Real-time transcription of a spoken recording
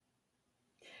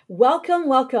Welcome,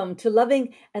 welcome to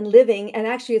Loving and Living, and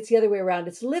actually, it's the other way around.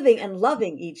 It's living and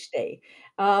loving each day.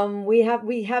 We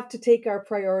have to take our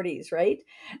priorities right.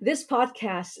 This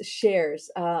podcast shares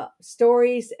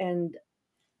stories and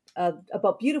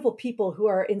about beautiful people who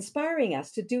are inspiring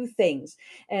us to do things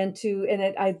that's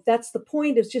the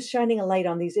point, is just shining a light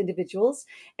on these individuals,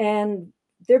 and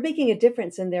they're making a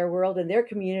difference in their world and their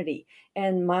community.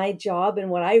 And my job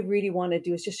and what I really want to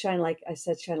do is just shine, like I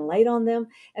said, shine a light on them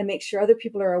and make sure other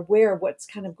people are aware of what's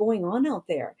kind of going on out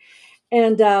there.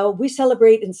 And we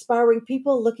celebrate inspiring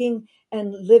people looking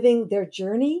and living their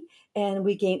journey, and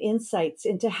we gain insights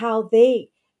into how they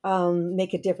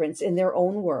make a difference in their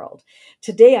own world.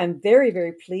 Today, I'm very,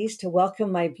 very pleased to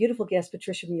welcome my beautiful guest,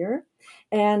 Patricia Muir.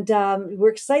 And we're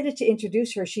excited to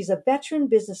introduce her. She's a veteran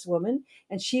businesswoman,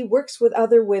 and she works with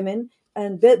other women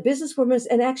and businesswomen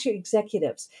and actually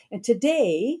executives. And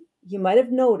today, you might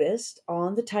have noticed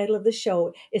on the title of the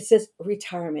show, it says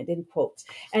retirement in quotes.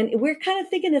 And we're kind of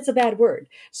thinking it's a bad word.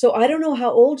 So I don't know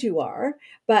how old you are,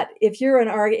 but if you're in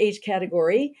our age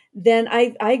category, then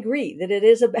I agree that it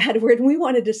is a bad word, and we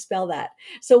want to dispel that.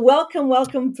 So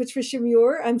welcome, Patricia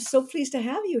Muir. I'm so pleased to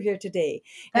have you here today.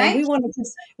 And Thank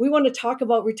we want to talk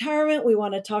about retirement. We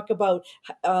want to talk about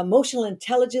emotional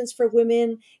intelligence for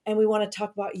women, and we want to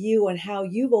talk about you and how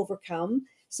you've overcome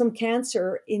some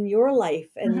cancer in your life.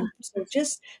 you. And so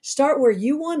just start where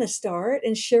you want to start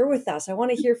and share with us. I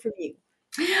want to hear from you.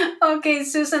 Okay,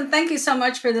 Susan, thank you so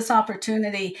much for this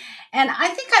opportunity. And I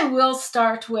think I will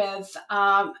start with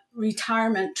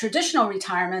retirement. Traditional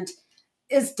retirement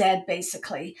is dead,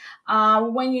 basically.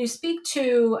 When you speak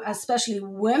to especially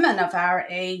women of our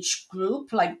age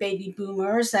group, like baby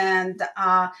boomers and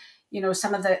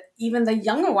some of the even the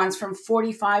younger ones from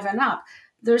 45 and up,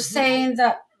 they're saying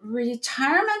that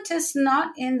retirement is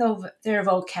not in their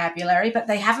vocabulary, but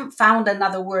they haven't found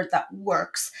another word that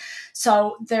works.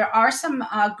 So there are some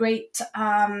great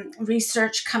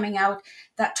research coming out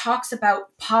that talks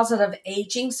about positive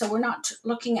aging. So we're not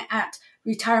looking at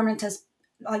retirement as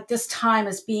like this time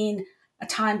as being a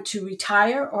time to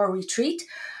retire or retreat.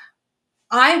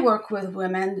 I work with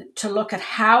women to look at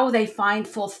how they find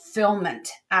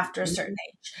fulfillment after a certain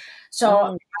age. So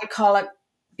Mm, I call it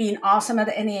being awesome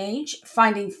at any age,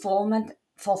 finding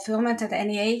fulfillment at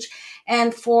any age.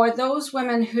 And for those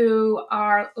women who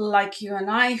are like you and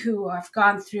I, who have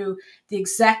gone through the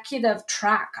executive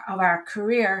track of our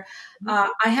career,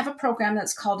 I have a program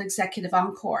that's called Executive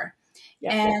Encore,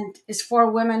 yeah. and is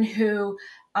for women who,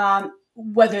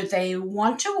 whether they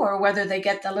want to or whether they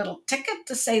get the little ticket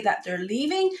to say that they're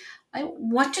leaving,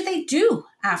 what do they do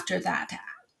after that?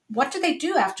 What do they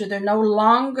do after they're no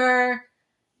longer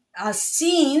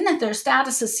seen, their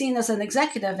status is seen as an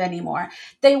executive anymore?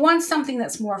 They want something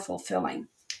that's more fulfilling.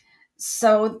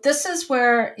 So this is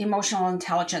where emotional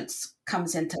intelligence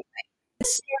comes into.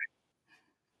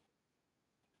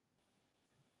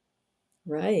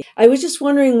 Right. I was just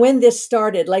wondering when this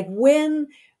started. Like, when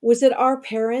was it our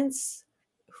parents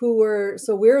who were,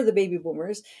 so we're the baby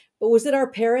boomers, but was it our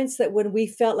parents that when we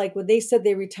felt like when they said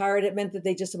they retired, it meant that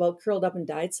they just about curled up and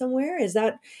died somewhere? Is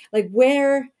that like,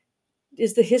 where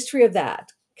is the history of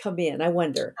that come in? I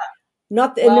wonder.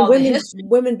 Not, and the Well, the history.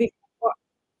 women before,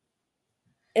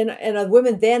 and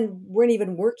women then weren't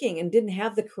even working and didn't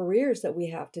have the careers that we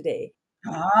have today.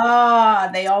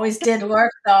 They always did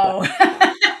work though.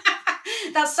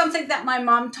 That's something that my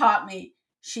mom taught me.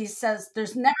 She says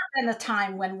there's never been a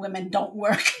time when women don't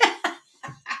work.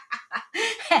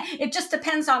 It just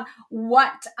depends on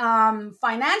what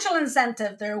financial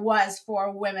incentive there was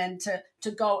for women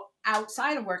to go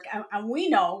outside of work. And we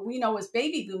know as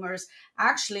baby boomers,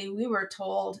 actually, we were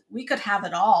told we could have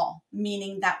it all,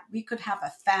 meaning that we could have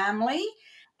a family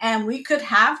and we could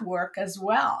have work as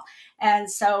well. And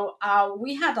so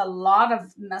we had a lot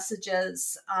of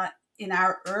messages in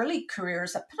our early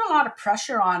careers that put a lot of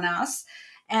pressure on us.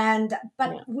 But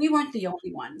Yeah. we weren't the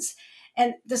only ones.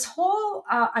 And this whole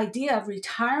idea of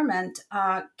retirement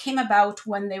came about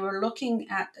when they were looking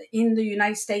at, in the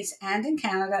United States and in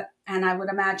Canada, and I would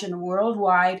imagine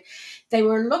worldwide, they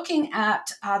were looking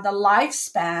at the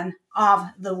lifespan of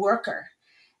the worker.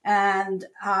 And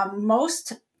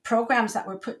most programs that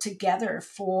were put together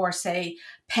for, say,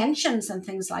 pensions and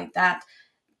things like that,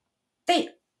 they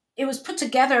it was put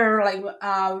together like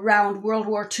around World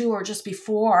War II or just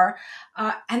before,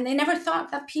 and they never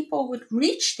thought that people would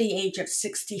reach the age of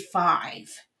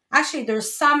 65. Actually,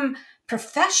 there's some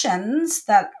professions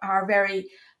that are very,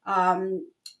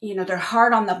 they're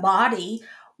hard on the body,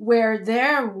 where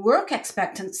their work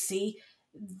expectancy,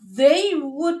 they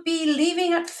would be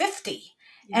leaving at 50.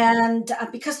 Yeah. And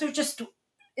because they're just,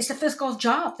 it's a physical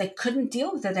job, they couldn't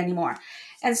deal with it anymore.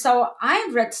 And so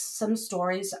I've read some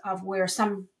stories of where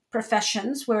some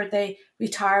professions where they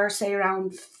retire, say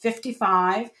around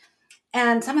 55,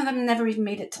 and some of them never even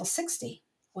made it till 60.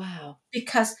 Wow.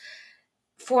 Because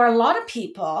for a lot of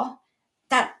people,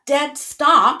 that dead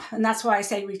stop, and that's why I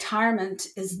say retirement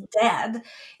is dead,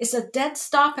 is a dead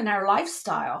stop in our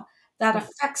lifestyle that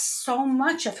affects so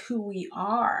much of who we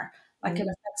are. Like it Mm-hmm.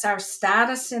 affects our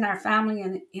status in our family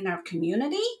and in our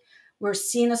community. We're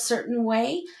seen a certain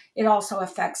way. It also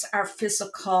affects our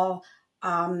physical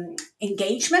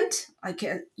engagement. Like,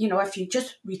 if you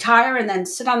just retire and then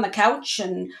sit on the couch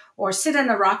or sit in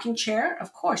a rocking chair,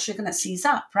 of course, you're going to seize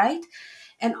up, right?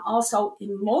 And also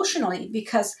emotionally,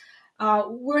 because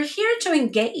we're here to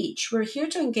engage. We're here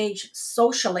to engage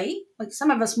socially, like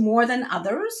some of us more than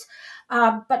others.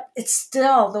 But it's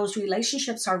still, those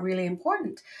relationships are really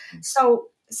important. So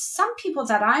some people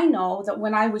that I know that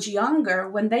when I was younger,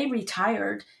 when they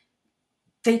retired,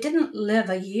 they didn't live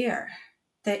a year.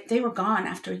 They were gone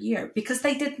after a year because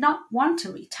they did not want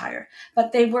to retire,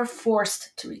 but they were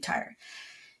forced to retire.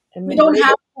 And We don't maybe,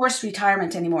 have forced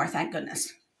retirement anymore, thank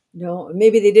goodness. no,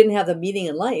 maybe they didn't have the meaning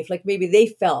in life. Like maybe they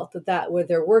felt that where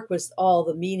their work was all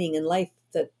the meaning in life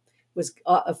that was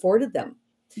afforded them.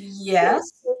 Yes.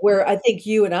 Where I think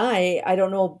you and I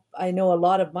don't know, I know a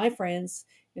lot of my friends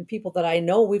and people that I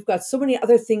know, we've got so many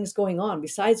other things going on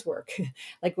besides work.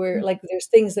 Like we're like there's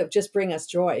things that just bring us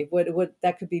joy. What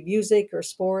that could be music or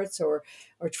sports or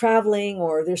traveling,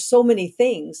 or there's so many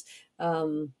things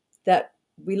that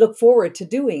we look forward to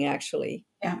doing actually.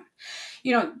 Yeah.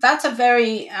 That's a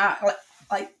very,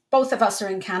 like both of us are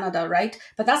in Canada, right?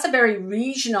 But that's a very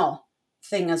regional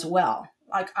thing as well.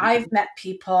 Like I've met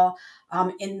people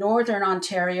in Northern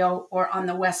Ontario or on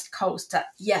the West Coast that,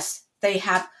 yes, they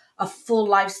have a full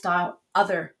lifestyle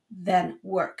other than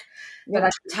work. But I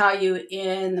Yep. can tell you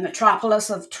in the metropolis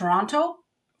of Toronto,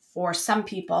 for some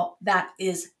people, that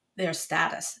is their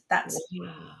status. That's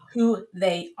Wow. who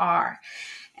they are.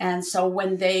 And so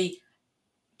when they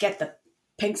get the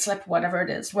pink slip, whatever it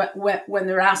is, when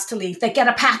they're asked to leave, they get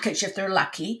a package if they're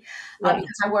lucky. Yeah.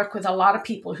 Because I work with a lot of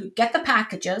people who get the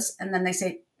packages and then they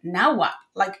say, now what?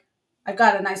 Like, I've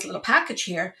got a nice little package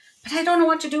here, but I don't know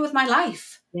what to do with my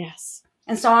life. Yes.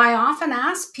 And so I often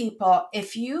ask people,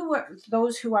 if you were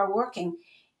those who are working,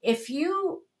 if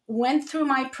you went through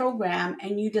my program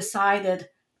and you decided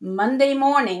Monday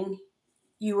morning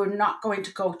you were not going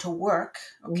to go to work,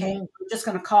 okay, Hmm. you're just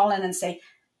going to call in and say,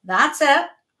 that's it,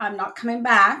 I'm not coming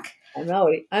back. I'm out.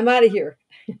 I'm out of here.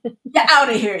 Get out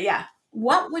of here. Yeah.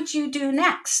 What would you do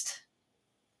next?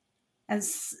 And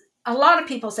a lot of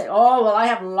people say, oh, well, I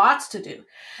have lots to do.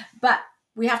 But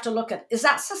we have to look at, is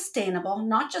that sustainable?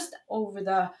 Not just over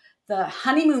the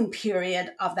honeymoon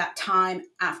period of that time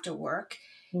after work.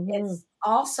 Hmm. It's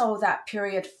also that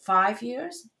period 5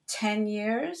 years, 10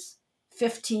 years,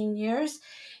 15 years,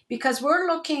 because we're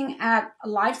looking at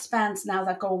lifespans now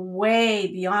that go way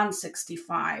beyond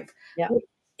 65. Yeah.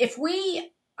 If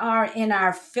we are in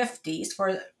our 50s,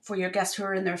 for your guests who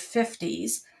are in their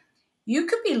 50s, you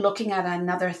could be looking at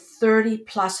another 30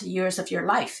 plus years of your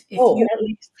life if Oh, you at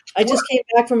least. I work. just came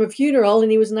back from a funeral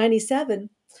and he was 97. Yeah.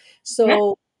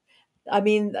 So I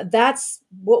mean, that's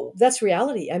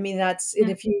reality. I mean, and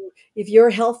Yeah. if you're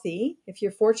healthy, if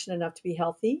you're fortunate enough to be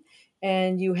healthy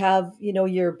and you have,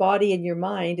 your body and your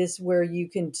mind is where you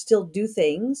can still do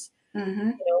things,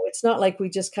 Mm-hmm. it's not like we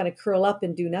just kind of curl up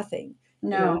and do nothing.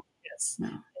 No, Yes. no.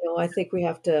 I think we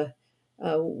have to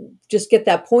uh, just get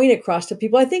that point across to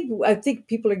people. I think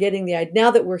people are getting the idea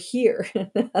now that we're here,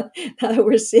 now that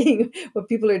we're seeing what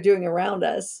people are doing around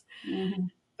us. Mm-hmm.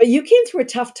 But you came through a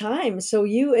tough time. So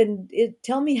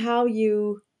tell me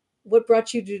what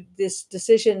brought you to this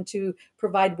decision to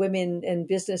provide women and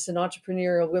business and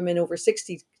entrepreneurial women over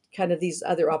 60 kind of these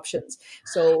other options.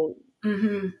 So,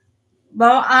 Mm-hmm.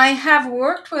 Well, I have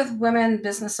worked with women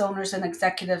business owners and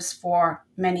executives for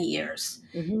many years.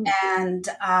 mhm, And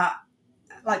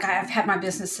like I've had my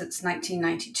business since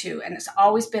 1992, and it's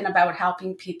always been about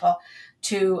helping people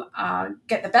to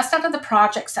get the best out of the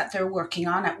projects that they're working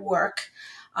on at work,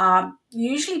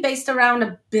 usually based around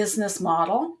a business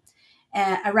model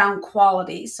and around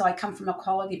quality. So I come from a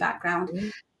quality background,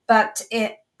 mhm, but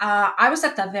I was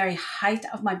at the very height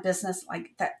of my business,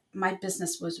 like that. My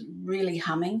business was really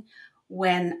humming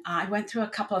when I went through a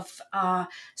couple of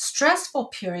stressful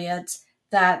periods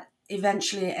that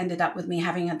eventually ended up with me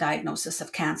having a diagnosis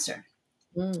of cancer.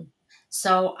 mm.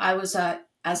 So I was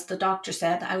as the doctor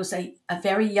said, I was a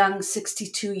very young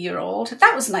 62-year-old.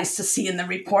 That was nice to see in the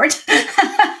report.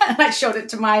 And I showed it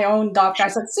to my own doctor. I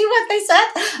said, see what they said?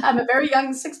 I'm a very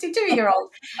young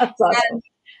 62-year-old. That's awesome.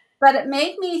 But it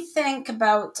made me think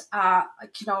about,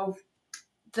 like,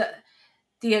 the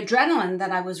the adrenaline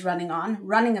that I was running on,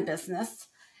 running a business,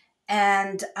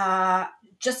 and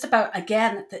just about,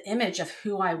 again, the image of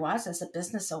who I was as a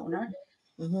business owner,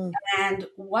 Mm-hmm. and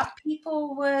what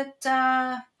people would,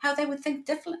 how they would think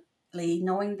differently,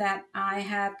 knowing that I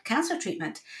had cancer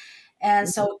treatment. And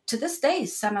so to this day,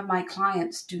 some of my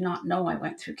clients do not know I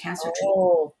went through cancer treatment,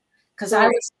 Oh, because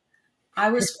sorry.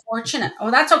 I was fortunate. Oh,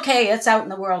 that's okay. It's out in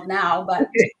the world now, but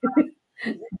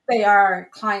they are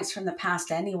clients from the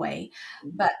past anyway.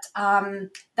 But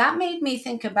that made me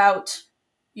think about,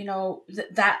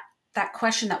 that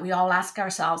question that we all ask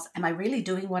ourselves: Am I really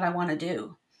doing what I want to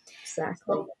do? Exactly.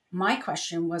 So my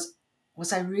question was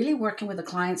I really working with the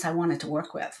clients I wanted to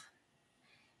work with?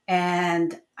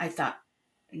 And I thought,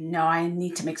 no, I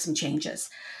need to make some changes.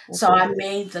 So Okay. I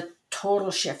made the total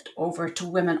shift over to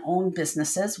women-owned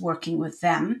businesses, working with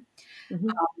them. Mm-hmm.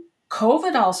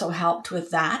 COVID also helped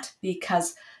with that,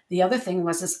 because the other thing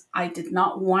was is I did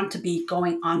not want to be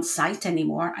going on site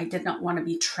anymore. I did not want to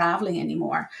be traveling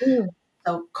anymore. Mm.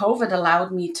 So COVID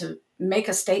allowed me to make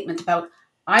a statement about,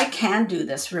 I can do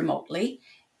this remotely.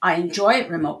 I enjoy it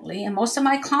remotely, and most of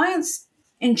my clients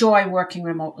enjoy working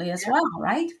remotely as Yeah. well,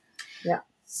 right? Yeah.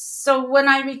 So when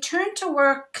I returned to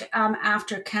work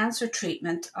after cancer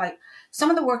treatment, some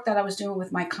of the work that I was doing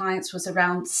with my clients was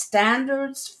around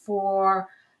standards for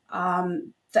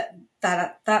that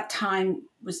at that time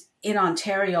was in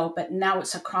Ontario, but now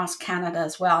it's across Canada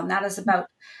as well. And that is about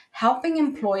helping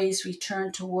employees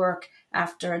return to work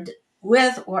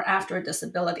with or after a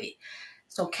disability.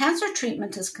 So cancer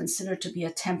treatment is considered to be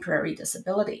a temporary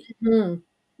disability. Mm.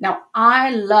 Now,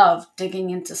 I love digging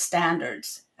into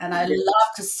standards, and I love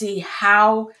to see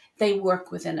how they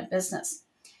work within a business.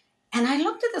 And I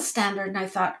looked at the standard and I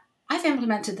thought, I've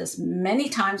implemented this many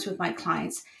times with my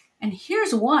clients. And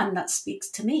here's one that speaks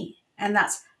to me, and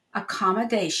that's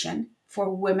accommodation for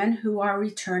women who are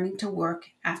returning to work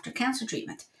after cancer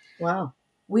treatment. Wow.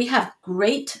 We have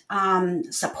great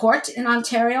support in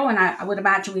Ontario, and I would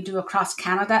imagine we do across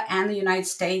Canada and the United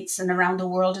States and around the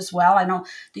world as well. I know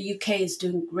the UK is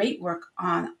doing great work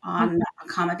on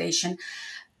accommodation,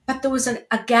 but there was a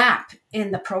gap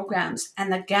in the programs,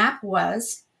 and the gap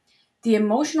was the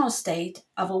emotional state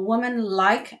of a woman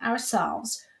like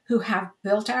ourselves who have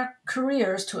built our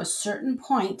careers to a certain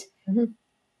point. Mm-hmm.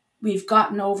 We've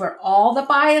gotten over all the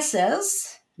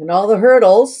biases, And all the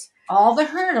hurdles, all the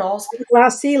hurdles.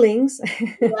 glass ceilings.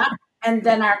 Yeah. And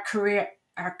then our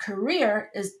career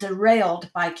is derailed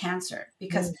by cancer,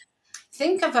 because Mm.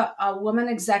 think of a woman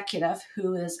executive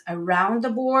who is around the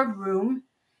boardroom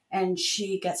and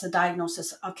she gets a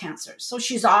diagnosis of cancer. So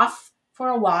she's off for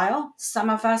a while. Some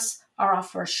of us are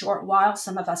off for a short while.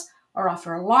 Some of us are off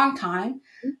for a long time.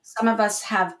 Some of us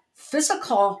have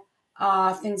physical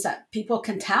things that people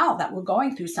can tell that we're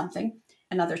going through something,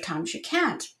 and other times you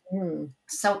can't. Mm.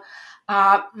 So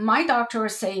my doctor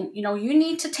was saying, you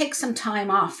need to take some time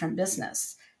off from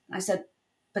business. And I said,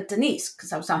 but Denise,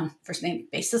 because I was on first name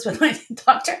basis with my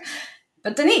doctor,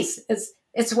 but Denise,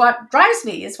 it's what drives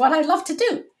me. It's what I love to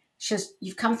do. She says,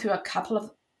 you've come through a couple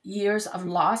of years of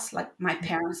loss, like my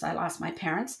parents. I lost my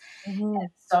parents. Mm-hmm.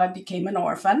 So I became an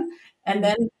orphan. And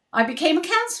then I became a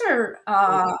cancer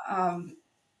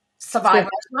survivor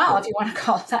as well, if you want to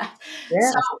call it that. So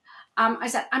Yes. I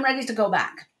said, I'm ready to go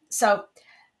back. So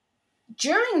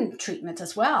during treatment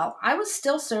as well, I was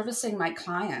still servicing my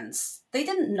clients. They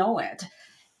didn't know it.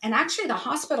 And actually, the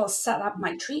hospital set up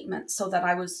my treatment so that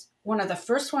I was one of the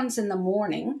first ones in the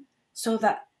morning. So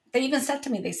that they even said to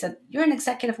me, they said, you're an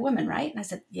executive woman, right? And I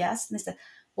said, yes. And they said,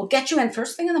 we'll get you in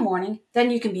first thing in the morning.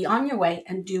 Then you can be on your way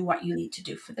and do what you need to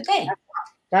do for the day.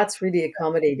 That's really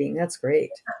accommodating. That's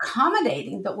great.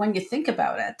 Accommodating, but when you think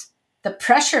about it, the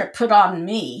pressure it put on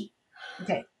me,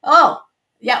 okay, oh,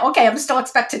 yeah, okay, I'm still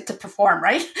expected to perform,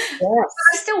 right? I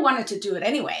Yes. still wanted to do it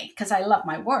anyway because I love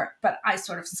my work, but I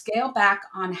sort of scale back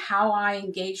on how I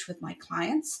engage with my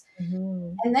clients.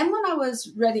 Mm-hmm. And then when I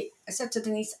was ready, I said to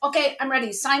Denise, okay, I'm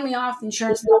ready. Sign me off,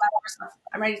 insurance and all that other stuff.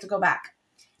 I'm ready to go back.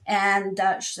 And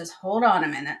she says, hold on a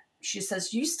minute. She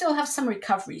says, you still have some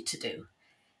recovery to do.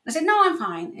 I said, no, I'm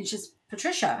fine. And she says,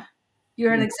 Patricia,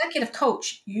 you're an executive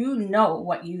coach. You know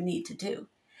what you need to do.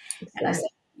 And I Exactly. said,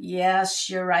 yes,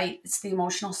 you're right. It's the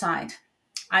emotional side.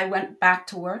 I went back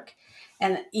to work.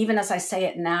 And even as I say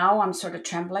it now, I'm sort of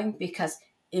trembling because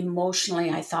emotionally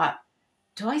I thought,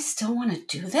 do I still want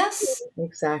to do this?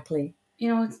 Exactly.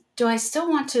 Do I still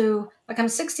want to, like, I'm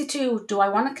 62, do I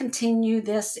want to continue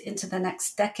this into the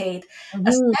next decade, Mm-hmm.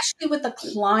 especially with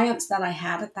the clients that I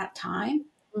had at that time?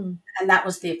 And that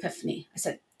was the epiphany. I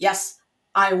said, yes,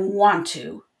 I want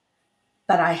to,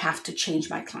 but I have to change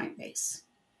my client base.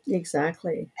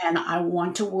 Exactly. And I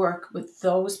want to work with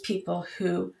those people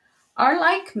who are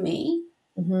like me,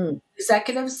 Hmm.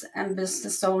 executives and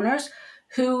business owners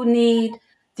who need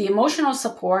the emotional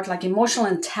support, like emotional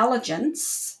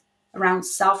intelligence around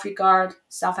self regard,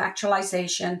 self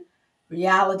actualization,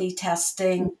 reality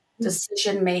testing,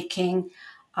 decision making.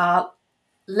 Uh,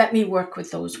 Let me work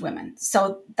with those women.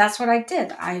 So that's what I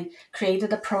did. I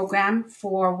created a program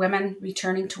for women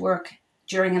returning to work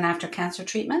during and after cancer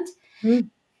treatment. Hmm.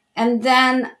 And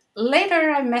then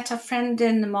later, I met a friend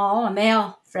in the mall, a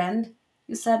male friend,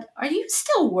 who said, "Are you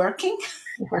still working?"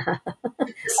 I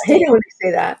hate it when you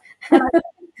say that. And I said,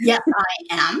 "Yes, I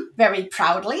am," very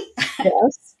proudly.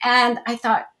 Yes. And I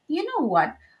thought, you know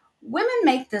what? Women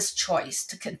make this choice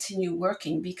to continue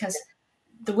working because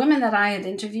the women that I had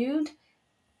interviewed,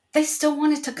 they still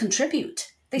wanted to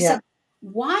contribute. They Yeah. said,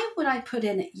 "Why would I put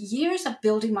in years of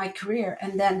building my career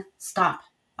and then stop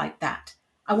like that?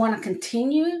 I want to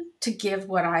continue to give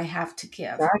what I have to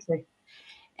give." Exactly.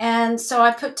 And so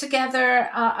I put together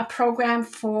a program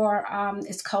for,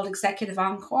 it's called Executive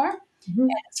Encore. Hmm.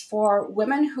 It's for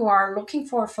women who are looking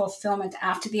for fulfillment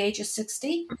after the age of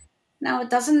 60. Now,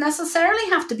 it doesn't necessarily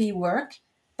have to be work,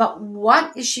 but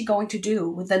what is she going to do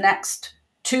with the next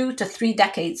 2 to 3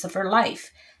 decades of her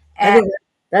life? I And think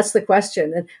that's the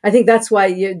question, and I think that's why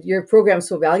your program is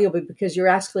so valuable because you're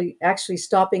actually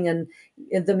stopping and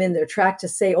them in their track to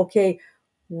say, okay,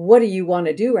 what do you want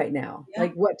to do right now? yeah,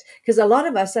 Like what? Because a lot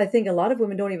of us, I think, a lot of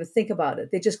women don't even think about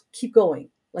it. They just keep going.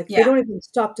 Like they yeah, don't even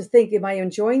stop to think, am I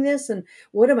enjoying this, and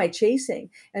what am I chasing?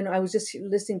 And I was just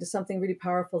listening to something really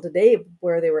powerful today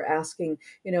where they were asking,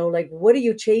 like, what are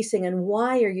you chasing and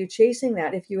why are you chasing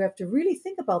that? If you have to really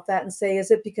think about that and say,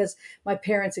 is it because my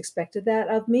parents expected that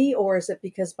of me, or is it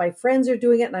because my friends are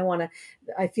doing it and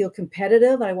I feel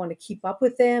competitive and I want to keep up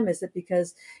with them? Is it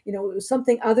because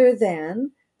something other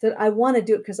than that I want to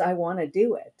do it because I want to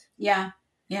do it? yeah,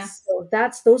 yeah, So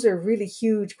those are really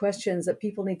huge questions that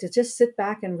people need to just sit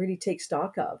back and really take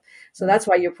stock of. So that's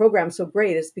why your program's so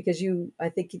great, is because I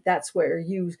think that's where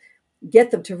you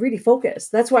get them to really focus.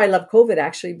 That's why I love COVID,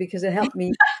 actually, because it helped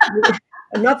me.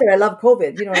 Not that I love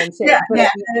COVID, you know what I'm yeah, saying, but I yeah.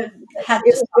 mean, It had it to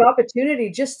was the stop. opportunity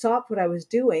to just stop what I was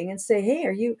doing and say, hey,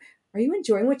 are you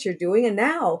enjoying what you're doing? And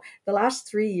now the last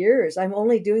 3 years, I'm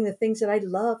only doing the things that I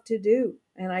love to do.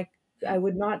 And I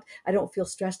would not, I don't feel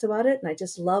stressed about it. And I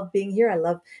just love being here. I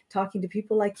love talking to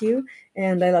people like you,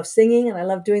 and I love singing, and I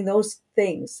love doing those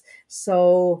things.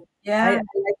 So I Yeah.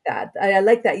 like that. I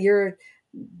like that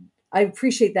I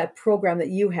appreciate that program that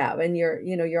you have and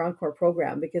your Encore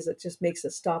program, because it just makes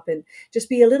us stop and just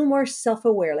be a little more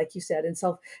self-aware, like you said,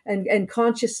 and and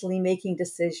consciously making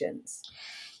decisions.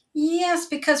 Yes,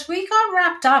 because we got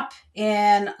wrapped up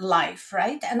in life,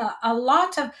 right? And a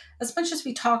lot of, as much as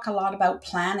we talk a lot about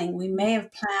planning, we may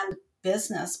have planned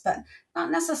business, but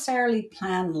not necessarily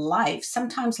plan life.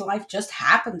 Sometimes life just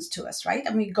happens to us, right?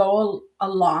 And we go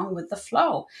along with the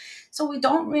flow. So we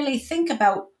don't really think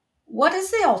about what is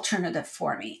the alternative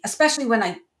for me, especially when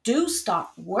I do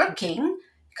stop working,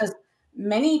 because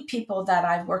many people that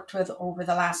I've worked with over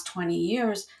the last 20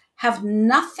 years have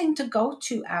nothing to go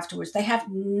to afterwards. They have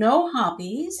no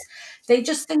hobbies. They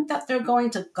just think that they're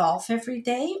going to golf every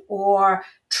day or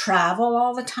travel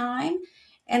all the time.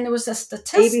 And there was a Babysit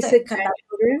statistic about,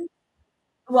 grandchildren,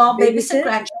 well, babysit babysit.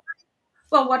 grandchildren.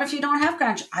 Well, what if you don't have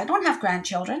grandchildren? I don't have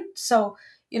grandchildren. So,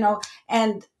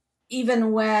 and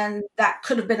even when that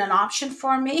could have been an option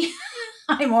for me,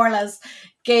 I more or less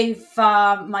gave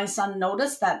my son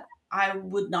notice that I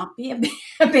would not be a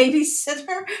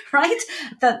babysitter, right?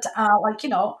 That I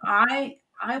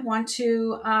want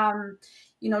to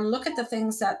look at the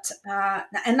things that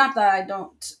and not that I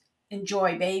don't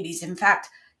enjoy babies. In fact,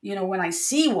 when I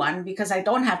see one, because I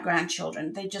don't have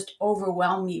grandchildren, they just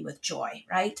overwhelm me with joy,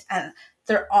 right? And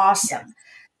they're awesome. Yes.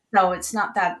 So it's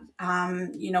not that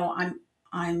I'm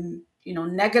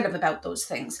negative about those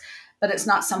things, but it's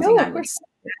not something No, I of would course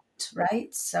say,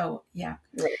 right? So yeah,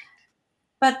 not. Right.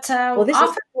 but Well, this is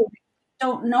often we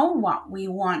don't know what we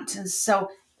want, and so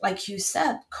like you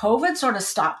said, COVID sort of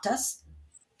stopped us.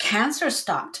 Cancer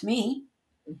stopped me,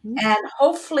 Mhm. and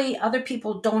hopefully other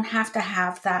people don't have to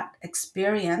have that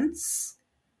experience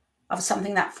of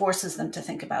something that forces them to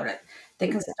think about it. They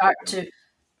can Exactly.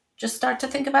 start to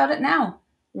think about it now.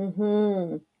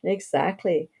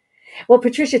 Exactly. Well,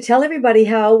 Patricia, tell everybody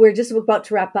how we're just about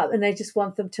to wrap up, and I just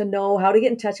want them to know how to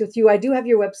get in touch with you. I do have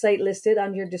your website listed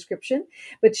on your description,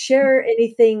 but share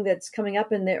anything that's coming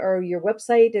up in there, or your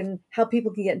website, and how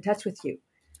people can get in touch with you.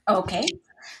 Okay.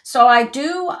 So I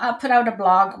do put out a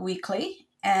blog weekly,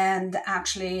 and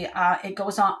actually it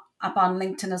goes up on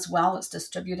LinkedIn as well. It's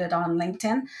distributed on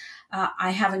LinkedIn.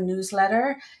 I have a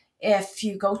newsletter. If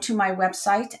you go to my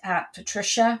website at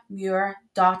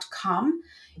patriciamuir.com,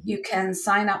 you can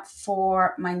sign up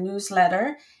for my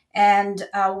newsletter. And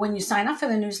when you sign up for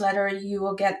the newsletter, you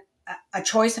will get a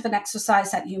choice of an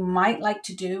exercise that you might like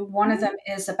to do. One of them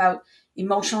is about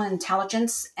emotional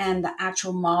intelligence and the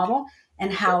actual model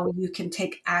and how you can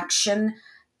take action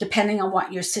depending on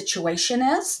what your situation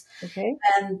is. Okay.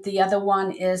 And the other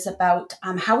one is about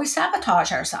how we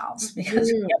sabotage ourselves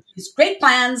because we Mm. have these great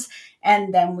plans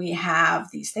and then we have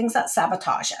these things that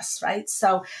sabotage us, right?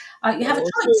 So you have a So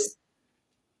true. choice.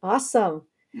 Awesome.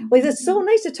 Well, Mhm. it's so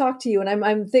nice to talk to you, and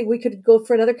I'm think we could go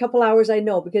for another couple hours. I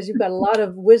know because you've got a lot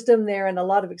of wisdom there and a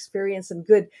lot of experience and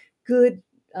good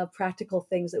practical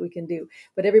things that we can do.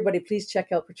 But everybody, please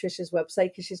check out Patricia's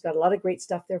website because she's got a lot of great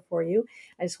stuff there for you.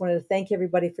 I just wanted to thank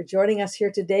everybody for joining us here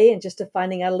today and just to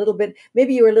finding out a little bit.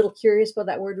 Maybe you were a little curious about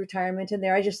that word retirement in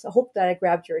there. I just hope that I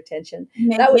grabbed your attention.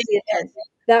 That was Maybe the intent.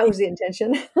 That was the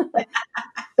intention.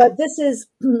 But this is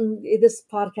this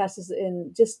podcast is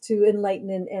in just to enlighten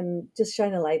and just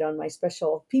shine a light on my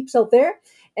special peeps out there.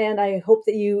 And I hope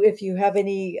that you, if you have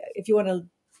any, if you want to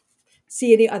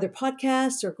see any other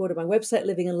podcasts or go to my website,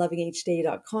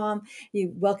 livingandlovingHday.com, you're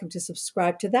welcome to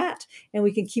subscribe to that. And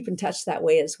we can keep in touch that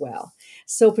way as well.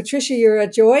 So Patricia, you're a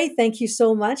joy. Thank you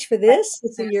so much for this.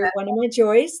 You're one of my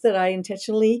joys that I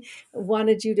intentionally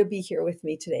wanted you to be here with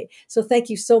me today. So thank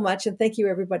you so much. And thank you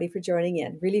everybody for joining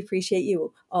in. Really appreciate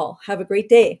you all. Have a great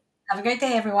day. Have a great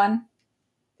day, everyone.